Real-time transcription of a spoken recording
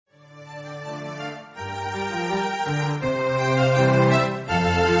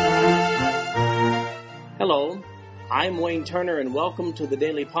I'm Wayne Turner, and welcome to the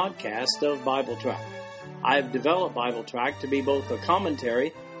daily podcast of Bible Track. I've developed Bible Track to be both a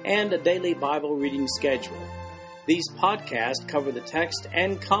commentary and a daily Bible reading schedule. These podcasts cover the text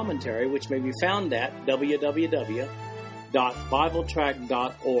and commentary, which may be found at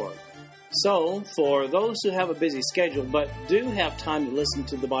www.bibletrack.org. So, for those who have a busy schedule but do have time to listen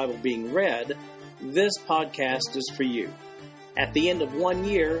to the Bible being read, this podcast is for you. At the end of 1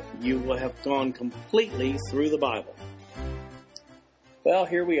 year, you will have gone completely through the Bible. Well,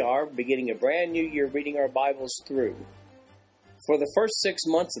 here we are, beginning a brand new year, reading our Bibles through. For the first 6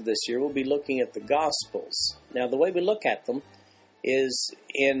 months of this year, we'll be looking at the Gospels. Now, the way we look at them is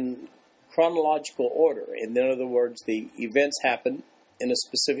in chronological order. In other words, the events happen in a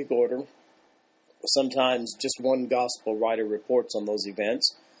specific order. Sometimes just one Gospel writer reports on those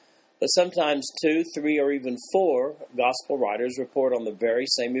events. But sometimes 2, 3, or even 4 Gospel writers report on the very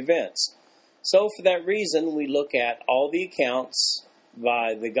same events. So for that reason, we look at all the accounts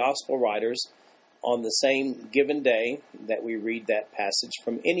by the Gospel writers on the same given day that we read that passage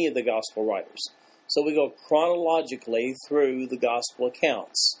from any of the Gospel writers. So we go chronologically through the Gospel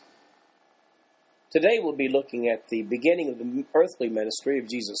accounts. Today we'll be looking at the beginning of the earthly ministry of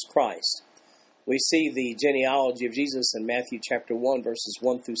Jesus Christ. We see the genealogy of Jesus in Matthew chapter 1, verses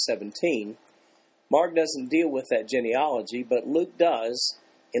 1 through 17. Mark doesn't deal with that genealogy, but Luke does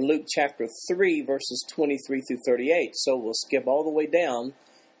in Luke chapter 3, verses 23 through 38. So we'll skip all the way down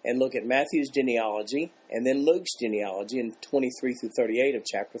and look at Matthew's genealogy and then Luke's genealogy in 23 through 38 of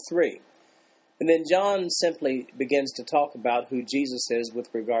chapter 3. And then John simply begins to talk about who Jesus is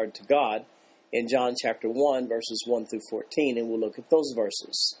with regard to God in John chapter 1, verses 1 through 14, and we'll look at those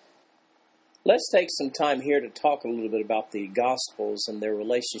verses. Let's take some time here to talk a little bit about the Gospels and their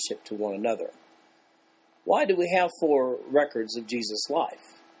relationship to one another. Why do we have 4 records of Jesus'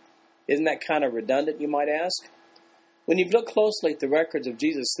 life? Isn't that kind of redundant, you might ask? When you've looked closely at the records of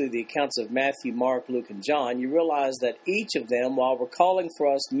Jesus through the accounts of Matthew, Mark, Luke, and John, you realize that each of them, while recalling for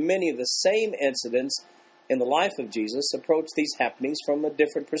us many of the same incidents in the life of Jesus, approach these happenings from a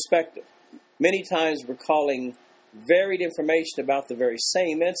different perspective, many times recalling varied information about the very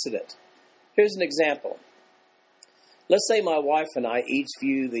same incident. Here's an example. Let's say my wife and I each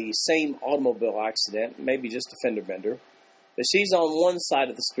view the same automobile accident, maybe just a fender bender, but she's on one side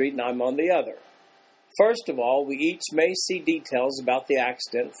of the street and I'm on the other. First of all, we each may see details about the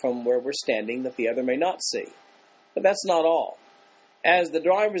accident from where we're standing that the other may not see. But that's not all. As the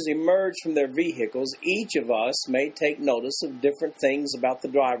drivers emerge from their vehicles, each of us may take notice of different things about the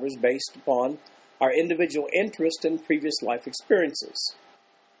drivers based upon our individual interest in previous life experiences.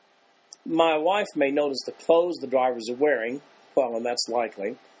 My wife may notice the clothes the drivers are wearing, well, and that's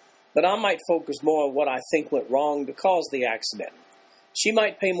likely, but I might focus more on what I think went wrong to cause the accident. She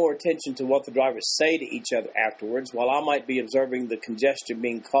might pay more attention to what the drivers say to each other afterwards, while I might be observing the congestion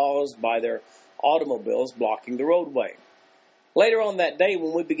being caused by their automobiles blocking the roadway. Later on that day,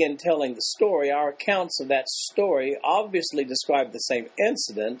 when we begin telling the story, our accounts of that story obviously describe the same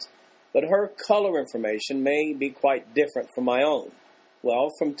incident, but her color information may be quite different from my own.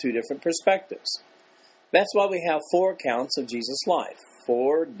 Well, from 2 different perspectives. That's why we have 4 accounts of Jesus' life,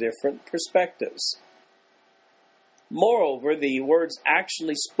 4 different perspectives. Moreover, the words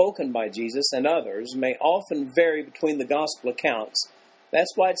actually spoken by Jesus and others may often vary between the gospel accounts.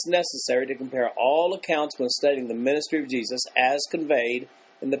 That's why it's necessary to compare all accounts when studying the ministry of Jesus as conveyed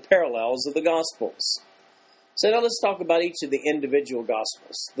in the parallels of the Gospels. So now let's talk about each of the individual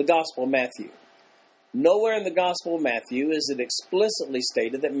Gospels. The Gospel of Matthew. Nowhere in the Gospel of Matthew is it explicitly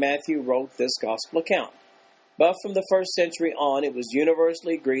stated that Matthew wrote this Gospel account. But from the first century on, it was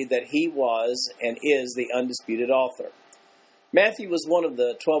universally agreed that he was and is the undisputed author. Matthew was one of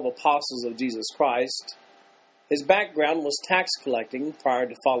the 12 apostles of Jesus Christ. His background was tax collecting prior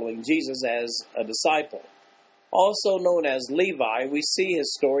to following Jesus as a disciple. Also known as Levi, we see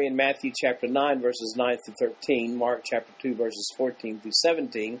his story in Matthew chapter 9, verses 9 through 13, Mark chapter 2, verses 14 through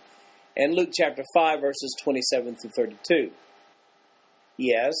 17, and Luke chapter 5, verses 27 through 32.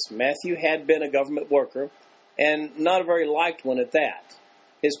 Yes, Matthew had been a government worker, and not a very liked one at that.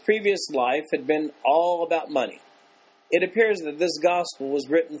 His previous life had been all about money. It appears that this gospel was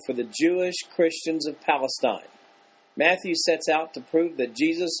written for the Jewish Christians of Palestine. Matthew sets out to prove that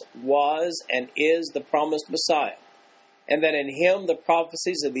Jesus was and is the promised Messiah, and that in him the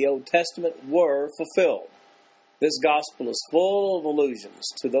prophecies of the Old Testament were fulfilled. This gospel is full of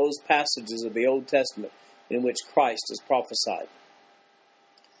allusions to those passages of the Old Testament in which Christ is prophesied.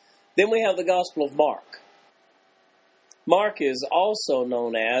 Then we have the Gospel of Mark. Mark is also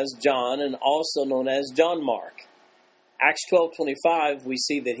known as John and also known as John Mark. Acts 12:25, we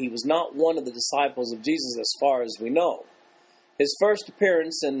see that he was not one of the disciples of Jesus as far as we know. His first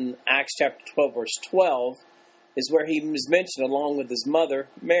appearance in Acts chapter 12, verse 12, is where he is mentioned along with his mother,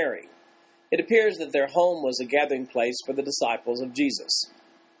 Mary. It appears that their home was a gathering place for the disciples of Jesus.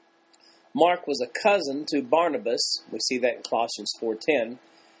 Mark was a cousin to Barnabas, we see that in Colossians 4:10,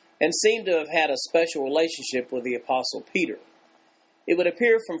 and seemed to have had a special relationship with the Apostle Peter. It would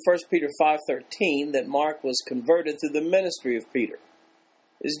appear from 1 Peter 5:13 that Mark was converted through the ministry of Peter.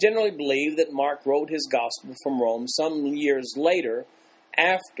 It is generally believed that Mark wrote his gospel from Rome some years later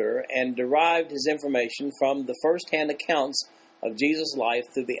after and derived his information from the first-hand accounts of Jesus' life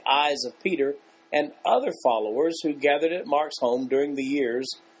through the eyes of Peter and other followers who gathered at Mark's home during the years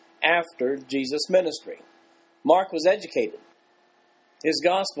after Jesus' ministry. Mark was educated. His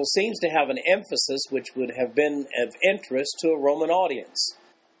gospel seems to have an emphasis which would have been of interest to a Roman audience.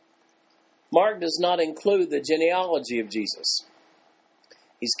 Mark does not include the genealogy of Jesus.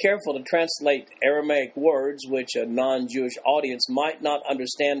 He's careful to translate Aramaic words which a non-Jewish audience might not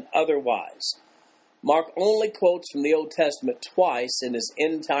understand otherwise. Mark only quotes from the Old Testament twice in his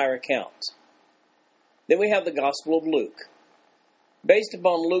entire account. Then we have the Gospel of Luke. Based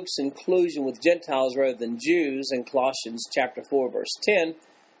upon Luke's inclusion with Gentiles rather than Jews in Colossians chapter 4, verse 10,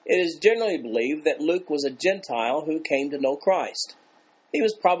 it is generally believed that Luke was a Gentile who came to know Christ. He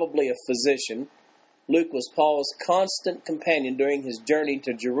was probably a physician. Luke was Paul's constant companion during his journey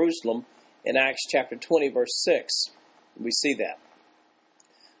to Jerusalem in Acts chapter 20, verse 6. We see that.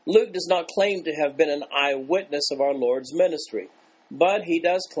 Luke does not claim to have been an eyewitness of our Lord's ministry, but he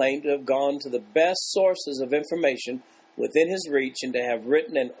does claim to have gone to the best sources of information within his reach and to have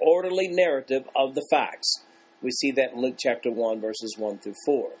written an orderly narrative of the facts. We see that in Luke chapter 1, verses 1 through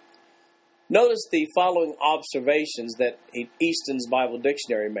 4. Notice the following observations that Easton's Bible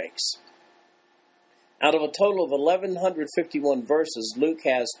Dictionary makes. Out of a total of 1,151 verses, Luke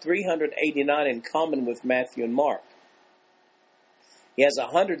has 389 in common with Matthew and Mark. He has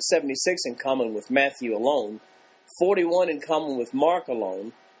 176 in common with Matthew alone, 41 in common with Mark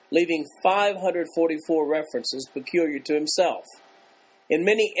alone, leaving 544 references peculiar to himself. In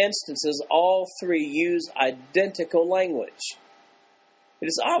many instances, all three use identical language. It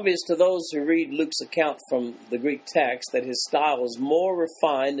is obvious to those who read Luke's account from the Greek text that his style is more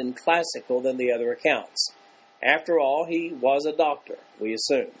refined and classical than the other accounts. After all, he was a doctor, we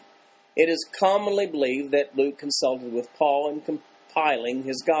assume. It is commonly believed that Luke consulted with Paul in compiling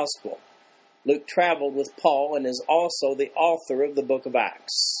his gospel. Luke traveled with Paul and is also the author of the book of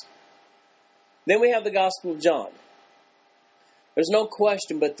Acts. Then we have the Gospel of John. There's no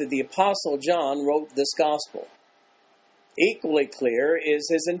question but that the Apostle John wrote this gospel. Equally clear is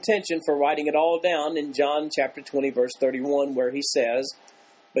his intention for writing it all down in John chapter 20, verse 31, where he says,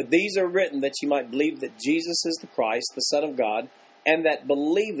 "But these are written that you might believe that Jesus is the Christ, the Son of God, and that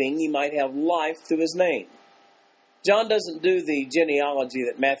believing you might have life through his name." John doesn't do the genealogy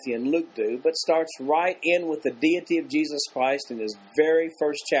that Matthew and Luke do, but starts right in with the deity of Jesus Christ in his very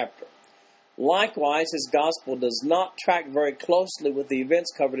first chapter. Likewise, his gospel does not track very closely with the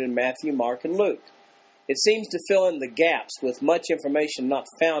events covered in Matthew, Mark, and Luke. It seems to fill in the gaps with much information not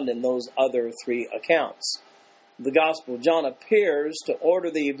found in those other three accounts. The Gospel of John appears to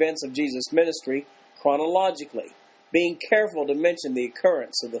order the events of Jesus' ministry chronologically, being careful to mention the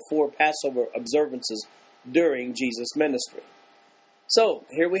occurrence of the 4 Passover observances during Jesus' ministry. So,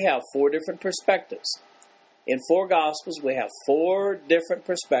 here we have 4 different perspectives. In 4 Gospels, we have 4 different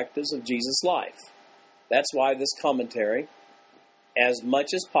perspectives of Jesus' life. That's why this commentary, as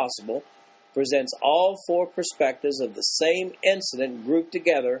much as possible, presents all 4 perspectives of the same incident grouped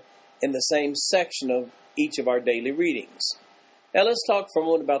together in the same section of each of our daily readings. Now let's talk for a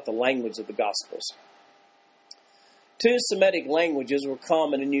moment about the language of the Gospels. 2 Semitic languages were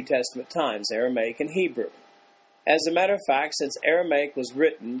common in New Testament times, Aramaic and Hebrew. As a matter of fact, since Aramaic was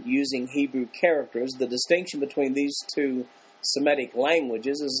written using Hebrew characters, the distinction between these 2 Semitic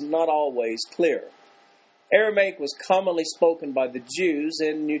languages is not always clear. Aramaic was commonly spoken by the Jews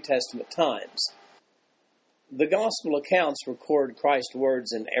in New Testament times. The Gospel accounts record Christ's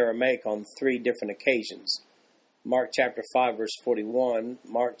words in Aramaic on 3 different occasions. Mark chapter 5, verse 41,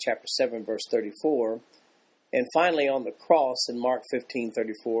 Mark chapter 7, verse 34, and finally on the cross in Mark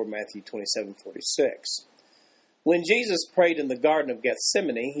 15:34, Matthew 27:46. When Jesus prayed in the Garden of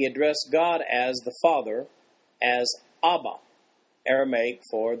Gethsemane, he addressed God as the Father, as Abba, Aramaic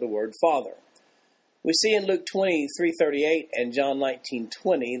for the word Father. We see in Luke 23:38 and John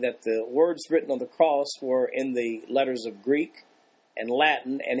 19:20 that the words written on the cross were in the letters of Greek and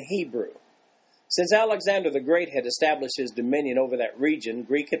Latin and Hebrew. Since Alexander the Great had established his dominion over that region,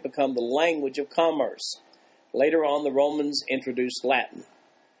 Greek had become the language of commerce. Later on, the Romans introduced Latin.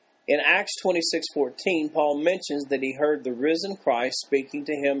 In Acts 26:14, Paul mentions that he heard the risen Christ speaking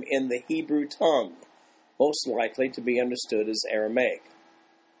to him in the Hebrew tongue, most likely to be understood as Aramaic.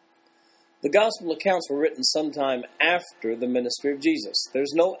 The gospel accounts were written sometime after the ministry of Jesus.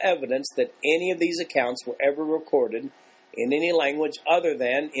 There's no evidence that any of these accounts were ever recorded in any language other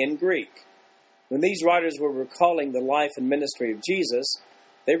than in Greek. When these writers were recalling the life and ministry of Jesus,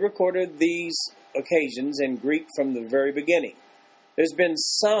 they recorded these occasions in Greek from the very beginning. There's been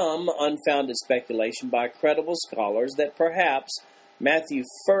some unfounded speculation by credible scholars that perhaps Matthew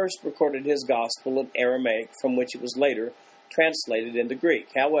first recorded his gospel in Aramaic, from which it was later translated into Greek.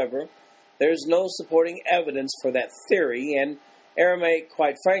 However, there's no supporting evidence for that theory, and Aramaic,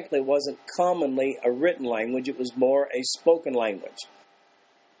 quite frankly, wasn't commonly a written language. It was more a spoken language.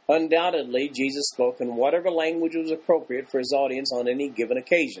 Undoubtedly, Jesus spoke in whatever language was appropriate for his audience on any given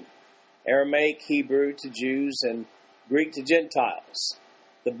occasion. Aramaic, Hebrew to Jews, and Greek to Gentiles.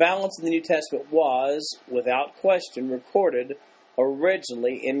 The balance of the New Testament was, without question, recorded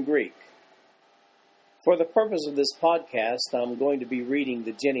originally in Greek. For the purpose of this podcast, I'm going to be reading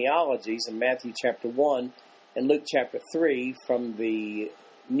the genealogies in Matthew chapter 1 and Luke chapter 3 from the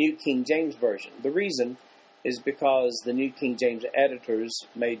New King James Version. The reason is because the New King James editors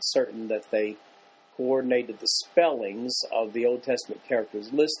made certain that they coordinated the spellings of the Old Testament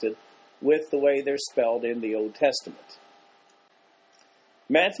characters listed with the way they're spelled in the Old Testament.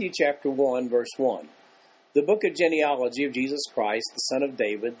 Matthew chapter 1, verse 1. The book of genealogy of Jesus Christ, the son of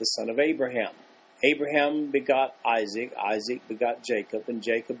David, the son of Abraham. Abraham begot Isaac, Isaac begot Jacob, and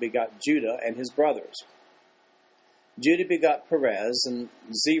Jacob begot Judah and his brothers. Judah begot Perez and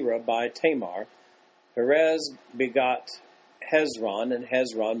Zerah by Tamar. Perez begot Hezron, and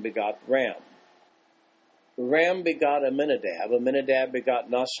Hezron begot Ram. Ram begot Amminadab, Amminadab begot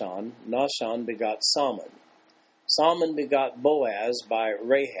Nahshon, Nahshon begot Salmon. Salmon begot Boaz by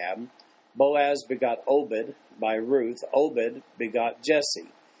Rahab, Boaz begot Obed by Ruth, Obed begot Jesse.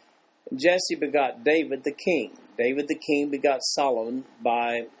 Jesse begot David the king. David the king begot Solomon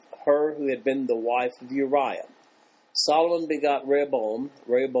by her who had been the wife of Uriah. Solomon begot Rehoboam,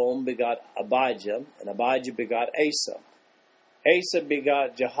 Rehoboam begot Abijah, and Abijah begot Asa. Asa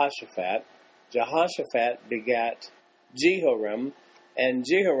begot Jehoshaphat, Jehoshaphat begat Jehoram, and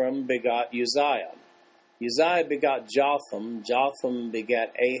Jehoram begot Uzziah. Uzziah begot Jotham, Jotham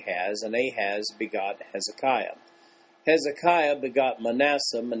begat Ahaz, and Ahaz begot Hezekiah. Hezekiah begot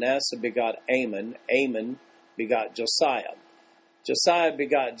Manasseh, Manasseh begot Amon, Amon begot Josiah. Josiah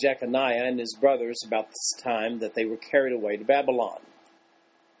begot Jeconiah and his brothers about this time that they were carried away to Babylon.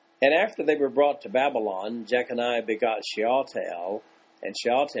 And after they were brought to Babylon, Jeconiah begot Shealtiel, and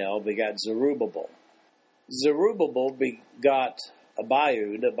Shealtiel begot Zerubbabel. Zerubbabel begot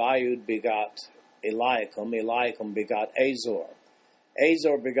Abiud, Abiud begot Eliakim, Eliakim begot Azor.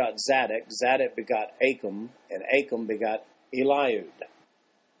 Azor begot Zadok, Zadok begot Achim, and Achim begot Eliud.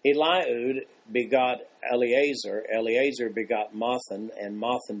 Eliud begot Eleazar, Eleazar begot Mathan, and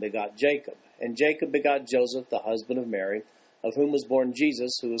Mathan begot Jacob. And Jacob begot Joseph, the husband of Mary, of whom was born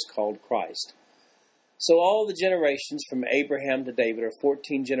Jesus, who is called Christ. So all the generations from Abraham to David are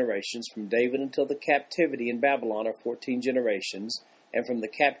 14 generations. From David until the captivity in Babylon are 14 generations. And from the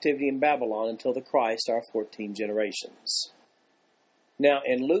captivity in Babylon until the Christ are 14 generations. Now,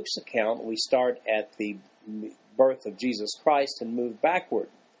 in Luke's account, we start at the birth of Jesus Christ and move backward.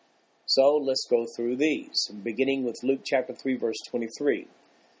 So let's go through these, beginning with Luke chapter 3, verse 23.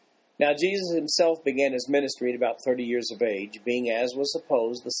 Now Jesus himself began his ministry at about 30 years of age, being, as was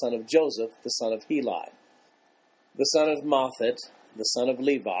supposed, the son of Joseph, the son of Heli, the son of Matthat, the son of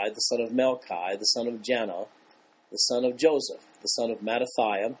Levi, the son of Melchi, the son of Janna, the son of Joseph, the son of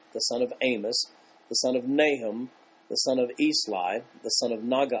Mattathiah, the son of Amos, the son of Nahum, the son of Esli, the son of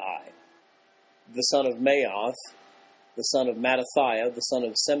Nagai, the son of Maath, the son of Mattathiah, the son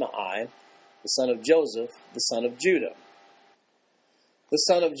of Semai, the son of Joseph, the son of Judah, the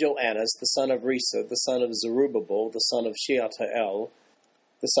son of Joannas, the son of Risa, the son of Zerubbabel, the son of Shealtiel,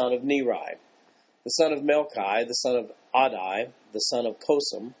 the son of Neri, the son of Melchi, the son of Adai, the son of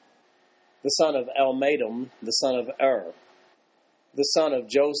Kosam, the son of Elmadam, the son of the son of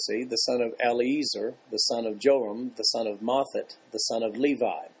Josi, the son of Eliezer, the son of Joram, the son of Matthat, the son of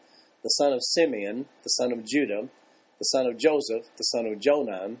Levi, the son of Simeon, the son of Judah, the son of Joseph, the son of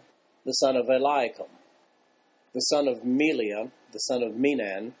Jonan, the son of Eliakim, the son of Meliah, the son of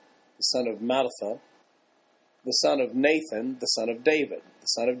Menan, the son of Mattatha, the son of Nathan, the son of David, the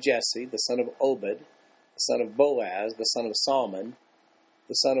son of Jesse, the son of Obed, the son of Boaz, the son of Salmon,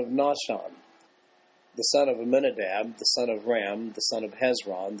 the son of Nahshon, the son of Amminadab, the son of Ram, the son of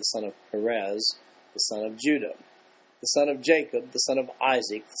Hezron, the son of Perez, the son of Judah, the son of Jacob, the son of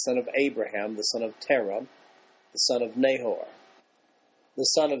Isaac, the son of Abraham, the son of Terah, the son of Nahor, the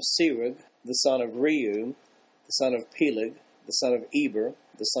son of Serug, the son of Reu, the son of Peleg, the son of Eber,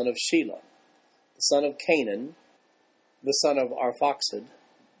 the son of Shelah, the son of Canaan, the son of Arphaxad,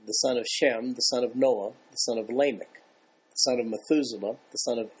 the son of Shem, the son of Noah, the son of Lamech, the son of Methuselah, the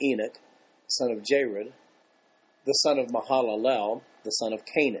son of Enoch, the son of Jared, the son of Mahalalel, the son of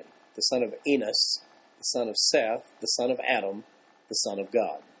Canaan, the son of Enos, the son of Seth, the son of Adam, the son of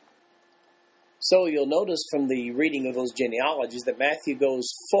God. So you'll notice from the reading of those genealogies that Matthew goes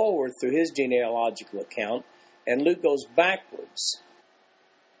forward through his genealogical account, and Luke goes backwards.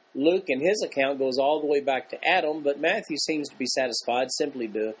 Luke, in his account, goes all the way back to Adam, but Matthew seems to be satisfied simply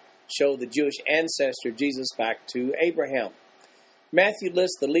to show the Jewish ancestor of Jesus back to Abraham. Matthew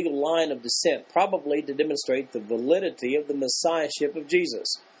lists the legal line of descent, probably to demonstrate the validity of the messiahship of Jesus.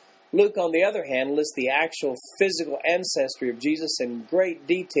 Luke, on the other hand, lists the actual physical ancestry of Jesus in great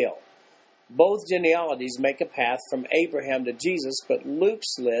detail. Both genealogies make a path from Abraham to Jesus, but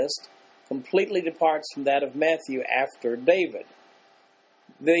Luke's list completely departs from that of Matthew after David.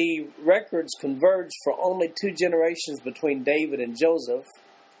 The records converge for only 2 generations between David and Joseph.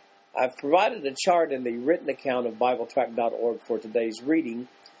 I've provided a chart in the written account of BibleTrack.org for today's reading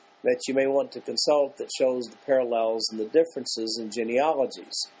that you may want to consult that shows the parallels and the differences in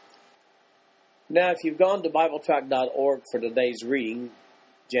genealogies. Now, if you've gone to BibleTrack.org for today's reading,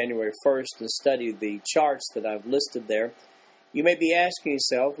 January 1st, and studied the charts that I've listed there, you may be asking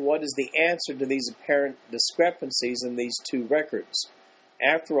yourself, what is the answer to these apparent discrepancies in these 2 records?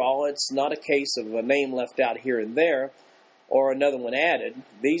 After all, it's not a case of a name left out here and there, or another one added.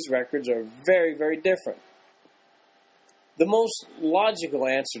 These records are very, very different. The most logical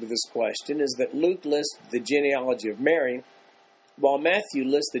answer to this question is that Luke lists the genealogy of Mary, while Matthew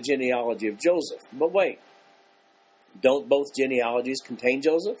lists the genealogy of Joseph. But wait, don't both genealogies contain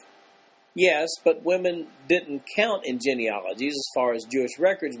Joseph? Yes, but women didn't count in genealogies as far as Jewish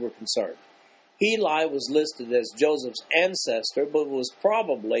records were concerned. Heli was listed as Joseph's ancestor, but was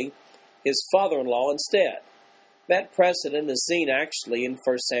probably his father-in-law instead. That precedent is seen actually in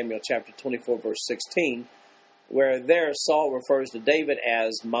 1 Samuel chapter 24, verse 16, where there Saul refers to David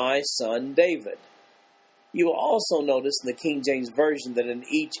as my son David. You will also notice in the King James Version that in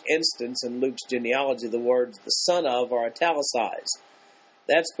each instance in Luke's genealogy, the words the son of are italicized.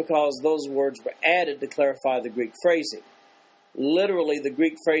 That's because those words were added to clarify the Greek phrasing. Literally, the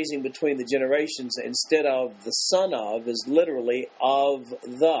Greek phrasing between the generations, instead of the son of, is literally of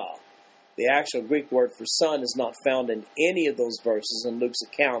the. The actual Greek word for son is not found in any of those verses in Luke's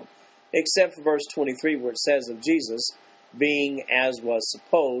account, except for verse 23, where it says of Jesus, being, as was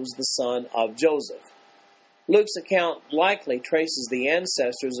supposed, the son of Joseph. Luke's account likely traces the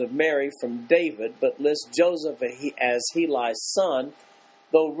ancestors of Mary from David, but lists Joseph as Heli's son,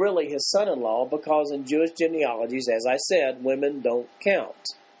 though really his son-in-law, because in Jewish genealogies, as I said, women don't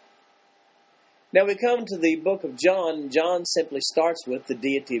count. Now we come to the book of John, and John simply starts with the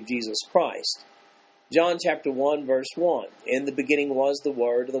deity of Jesus Christ. John chapter 1, verse 1, in the beginning was the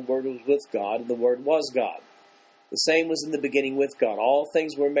Word, and the Word was with God, and the Word was God. The same was in the beginning with God. All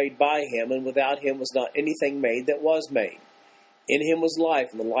things were made by him, and without him was not anything made that was made. In him was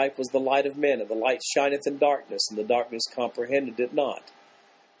life, and the life was the light of men, and the light shineth in darkness, and the darkness comprehended it not.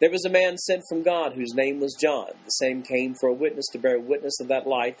 There was a man sent from God, whose name was John. The same came for a witness to bear witness of that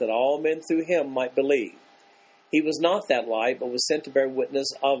light, that all men through him might believe. He was not that light, but was sent to bear witness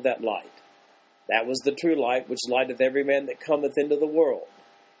of that light. That was the true light, which lighteth every man that cometh into the world.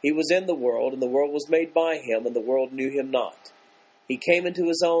 He was in the world, and the world was made by him, and the world knew him not. He came into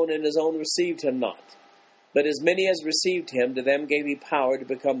his own, and his own received him not. But as many as received him, to them gave he power to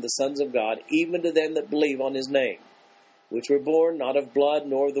become the sons of God, even to them that believe on his name, which were born not of blood,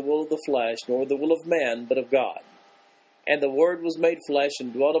 nor of the will of the flesh, nor of the will of man, but of God. And the Word was made flesh,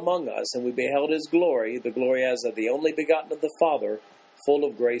 and dwelt among us, and we beheld his glory, the glory as of the only begotten of the Father, full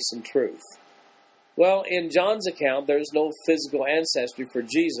of grace and truth. Well, in John's account, there's no physical ancestry for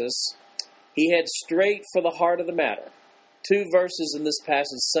Jesus. He heads straight for the heart of the matter. 2 verses in this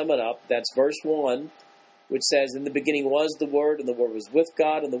passage sum it up. That's verse 1, which says, in the beginning was the Word, and the Word was with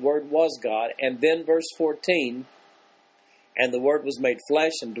God, and the Word was God. And then verse 14, and the Word was made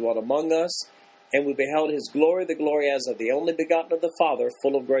flesh and dwelt among us, and we beheld his glory, the glory as of the only begotten of the Father,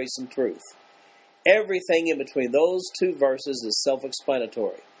 full of grace and truth. Everything in between those 2 verses is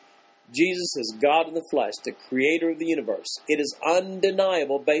self-explanatory. Jesus is God in the flesh, the creator of the universe. It is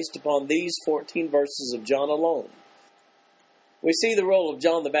undeniable based upon these 14 verses of John alone. We see the role of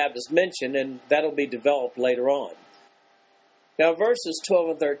John the Baptist mentioned, and that'll be developed later on. Now, verses 12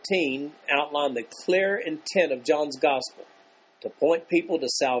 and 13 outline the clear intent of John's gospel, to point people to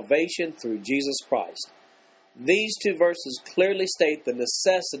salvation through Jesus Christ. These two verses clearly state the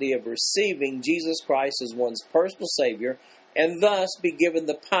necessity of receiving Jesus Christ as one's personal Savior and thus be given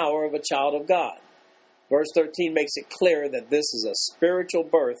the power of a child of God. Verse 13 makes it clear that this is a spiritual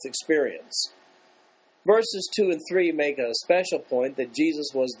birth experience. Verses 2 and 3 make a special point that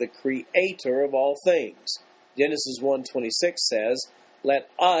Jesus was the creator of all things. Genesis 1:26 says, "Let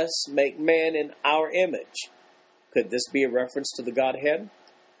us make man in our image." Could this be a reference to the Godhead?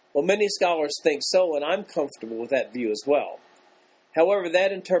 Well, many scholars think so, and I'm comfortable with that view as well. However,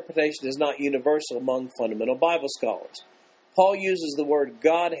 that interpretation is not universal among fundamental Bible scholars. Paul uses the word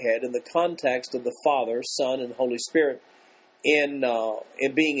Godhead in the context of the Father, Son, and Holy Spirit in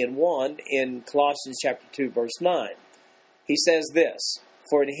being in one in Colossians chapter 2, verse 9. He says this,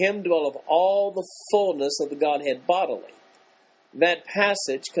 "For in him dwelleth all the fullness of the Godhead bodily." That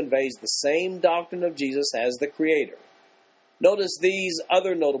passage conveys the same doctrine of Jesus as the Creator. Notice these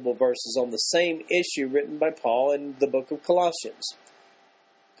other notable verses on the same issue written by Paul in the book of Colossians.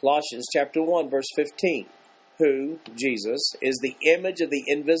 Colossians chapter 1, verse 15. "Who, Jesus, is the image of the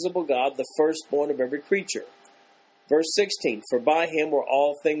invisible God, the firstborn of every creature." Verse 16. "For by him were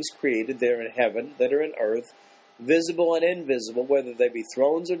all things created, that are in heaven, that are in earth, visible and invisible, whether they be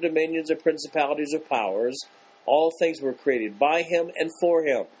thrones or dominions or principalities or powers. All things were created by him and for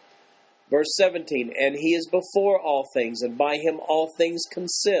him." Verse 17, "And he is before all things, and by him all things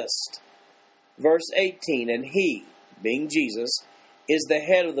consist." Verse 18, "And he," being Jesus, "is the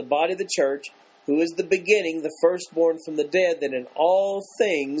head of the body of the church, who is the beginning, the firstborn from the dead, that in all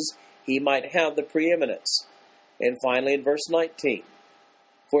things he might have the preeminence." And finally in verse 19,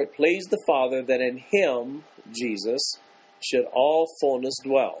 "For it pleased the Father that in him," Jesus, "should all fullness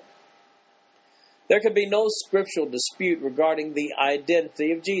dwell." There can be no scriptural dispute regarding the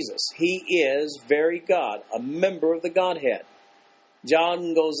identity of Jesus. He is very God, a member of the Godhead.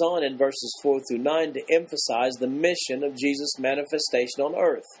 John goes on in verses 4 through 9 to emphasize the mission of Jesus' manifestation on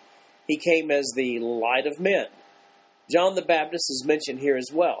earth. He came as the light of men. John the Baptist is mentioned here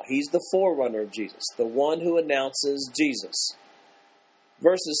as well. He's the forerunner of Jesus, the one who announces Jesus.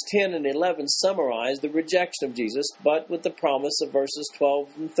 Verses 10 and 11 summarize the rejection of Jesus, but with the promise of verses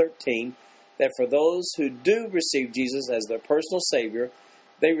 12 and 13 that for those who do receive Jesus as their personal Savior,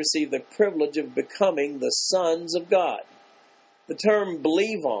 they receive the privilege of becoming the sons of God. The term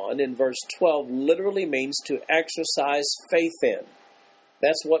 "believe on" in verse 12 literally means to exercise faith in.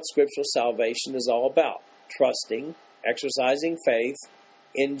 That's what scriptural salvation is all about, trusting, exercising faith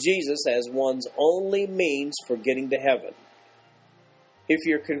in Jesus as one's only means for getting to heaven. If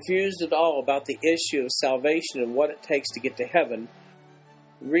you're confused at all about the issue of salvation and what it takes to get to heaven,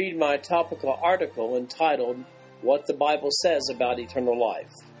 read my topical article entitled, "What the Bible Says About Eternal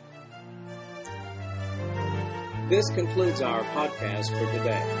Life." This concludes our podcast for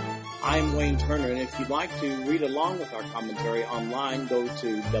today. I'm Wayne Turner, and if you'd like to read along with our commentary online, go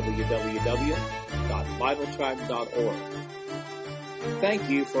to www.bibletrack.org. Thank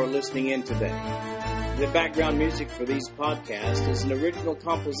you for listening in today. The background music for these podcasts is an original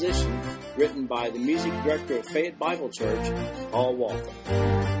composition written by the music director of Fayette Bible Church, Paul Waltham.